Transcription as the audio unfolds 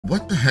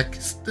what the heck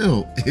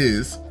still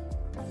is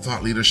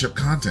thought leadership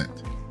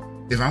content?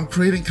 If I'm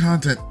creating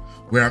content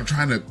where I'm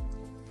trying to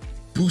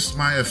boost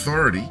my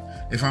authority,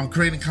 if I'm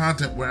creating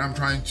content where I'm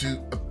trying to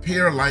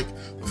appear like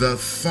the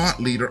thought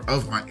leader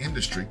of my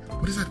industry,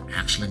 what does that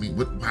actually mean?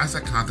 Why is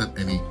that content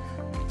any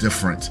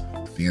different?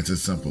 The answer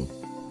is simple.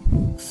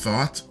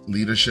 Thought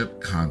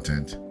leadership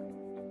content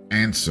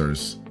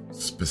answers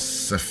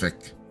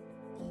specific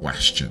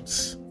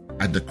questions.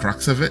 At the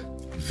crux of it,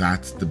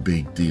 that's the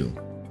big deal.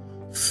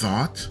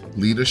 Thought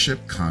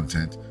leadership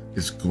content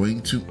is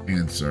going to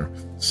answer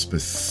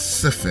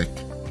specific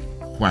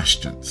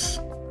questions.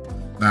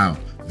 Now,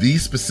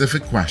 these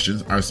specific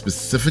questions are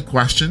specific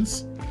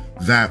questions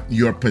that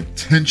your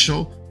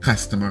potential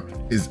customer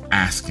is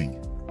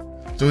asking.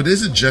 So it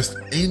isn't just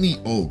any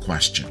old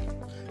question.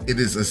 It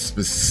is a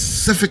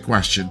specific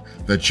question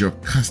that your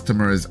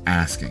customer is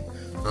asking.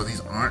 So these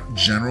aren't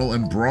general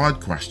and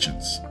broad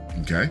questions,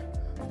 okay?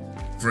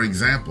 For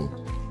example,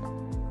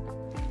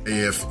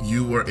 if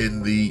you were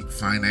in the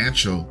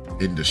financial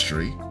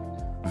industry,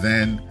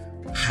 then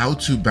how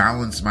to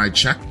balance my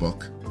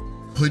checkbook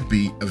could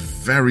be a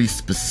very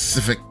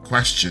specific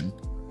question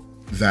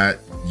that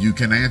you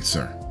can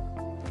answer.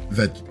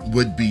 That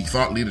would be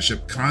thought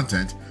leadership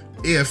content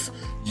if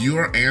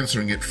you're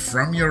answering it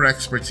from your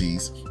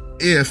expertise,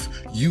 if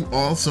you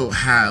also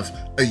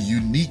have a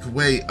unique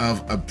way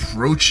of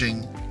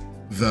approaching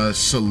the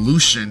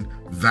solution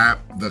that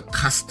the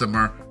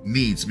customer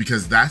needs,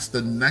 because that's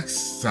the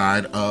next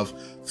side of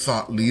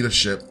thought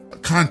leadership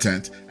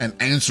content and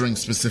answering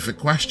specific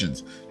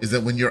questions, is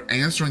that when you're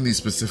answering these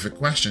specific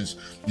questions,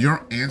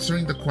 you're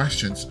answering the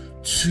questions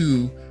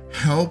to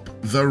help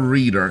the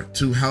reader,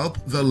 to help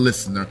the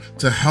listener,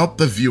 to help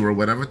the viewer,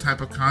 whatever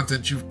type of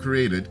content you've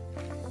created,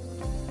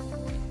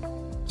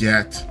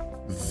 get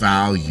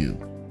value.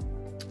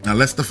 Now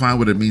let's define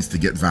what it means to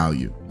get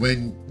value.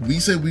 When we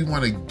say we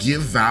want to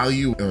give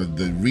value, or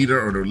the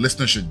reader or the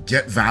listener should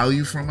get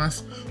value from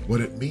us, what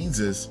it means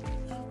is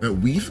that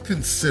we've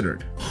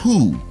considered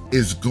who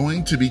is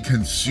going to be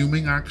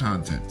consuming our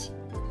content.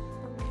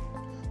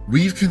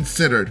 We've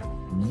considered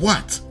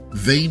what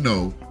they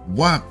know,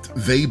 what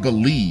they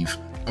believe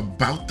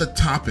about the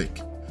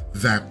topic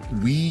that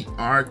we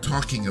are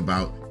talking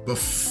about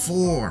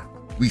before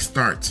we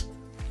start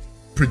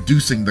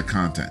producing the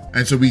content.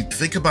 And so we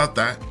think about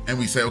that and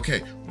we say, okay,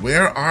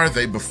 where are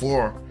they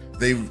before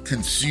they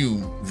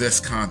consume this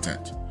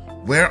content?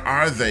 Where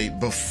are they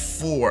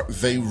before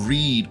they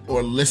read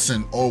or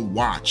listen or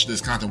watch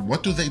this content?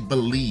 What do they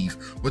believe?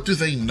 What do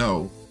they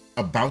know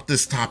about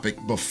this topic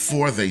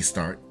before they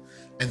start?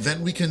 And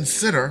then we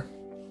consider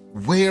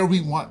where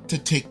we want to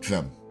take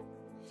them.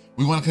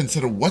 We want to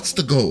consider what's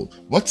the goal?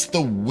 What's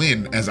the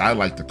win, as I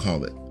like to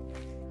call it?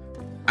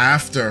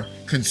 After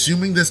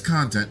consuming this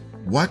content,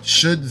 what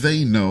should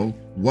they know?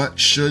 What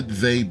should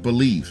they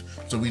believe?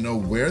 So we know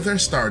where they're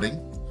starting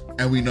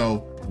and we know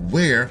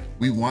where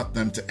we want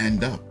them to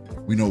end up.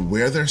 We know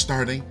where they're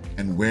starting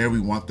and where we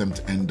want them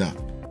to end up.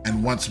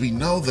 And once we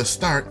know the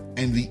start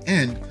and the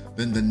end,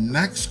 then the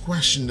next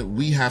question that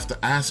we have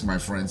to ask, my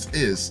friends,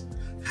 is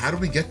how do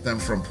we get them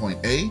from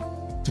point A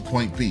to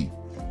point B?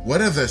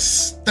 What are the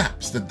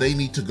steps that they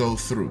need to go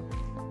through?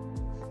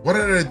 What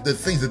are the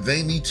things that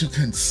they need to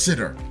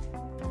consider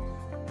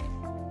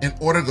in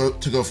order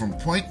to go from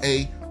point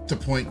A to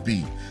point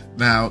B?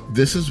 Now,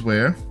 this is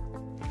where,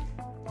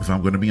 if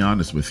I'm going to be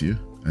honest with you,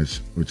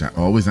 which I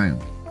always am,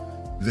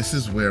 this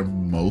is where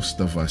most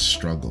of us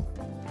struggle.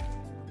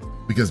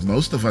 Because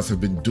most of us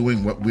have been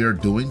doing what we're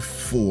doing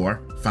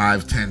for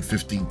 5, 10,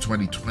 15,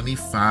 20,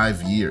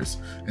 25 years.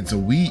 And so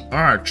we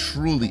are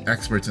truly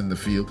experts in the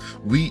field.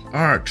 We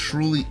are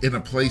truly in a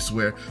place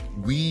where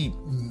we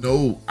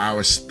know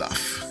our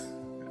stuff.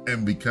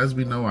 And because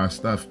we know our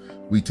stuff,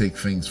 we take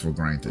things for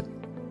granted.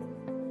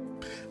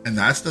 And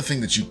that's the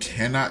thing that you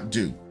cannot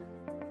do.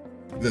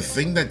 The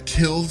thing that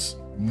kills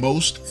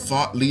most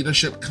thought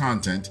leadership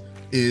content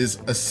is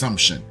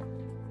assumption.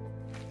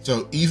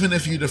 So even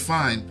if you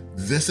define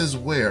this is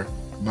where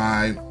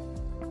my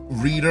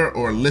reader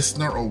or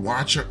listener or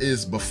watcher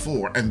is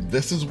before, and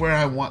this is where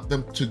I want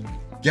them to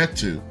get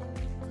to,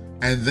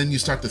 and then you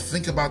start to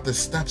think about the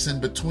steps in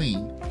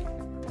between,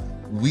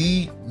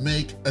 we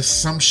make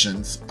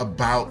assumptions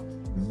about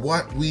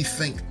what we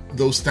think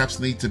those steps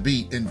need to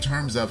be in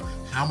terms of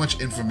how much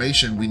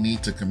information we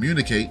need to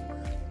communicate,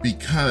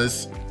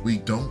 because we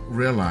don't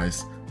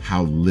realize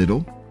how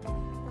little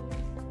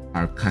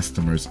our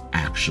customers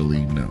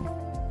actually know.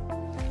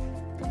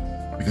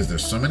 Because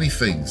there's so many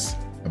things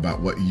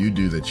about what you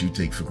do that you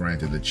take for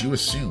granted, that you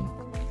assume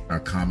are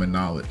common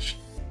knowledge,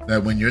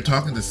 that when you're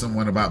talking to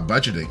someone about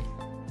budgeting,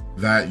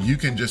 that you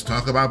can just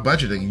talk about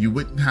budgeting. You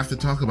wouldn't have to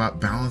talk about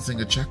balancing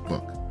a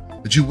checkbook,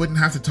 that you wouldn't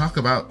have to talk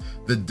about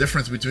the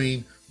difference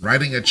between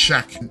writing a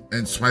check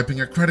and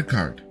swiping a credit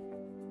card.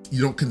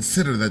 You don't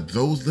consider that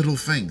those little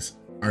things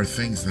are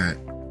things that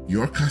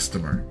your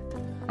customer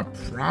are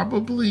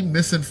probably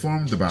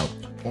misinformed about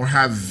or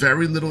have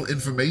very little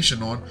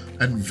information on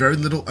and very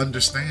little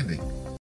understanding.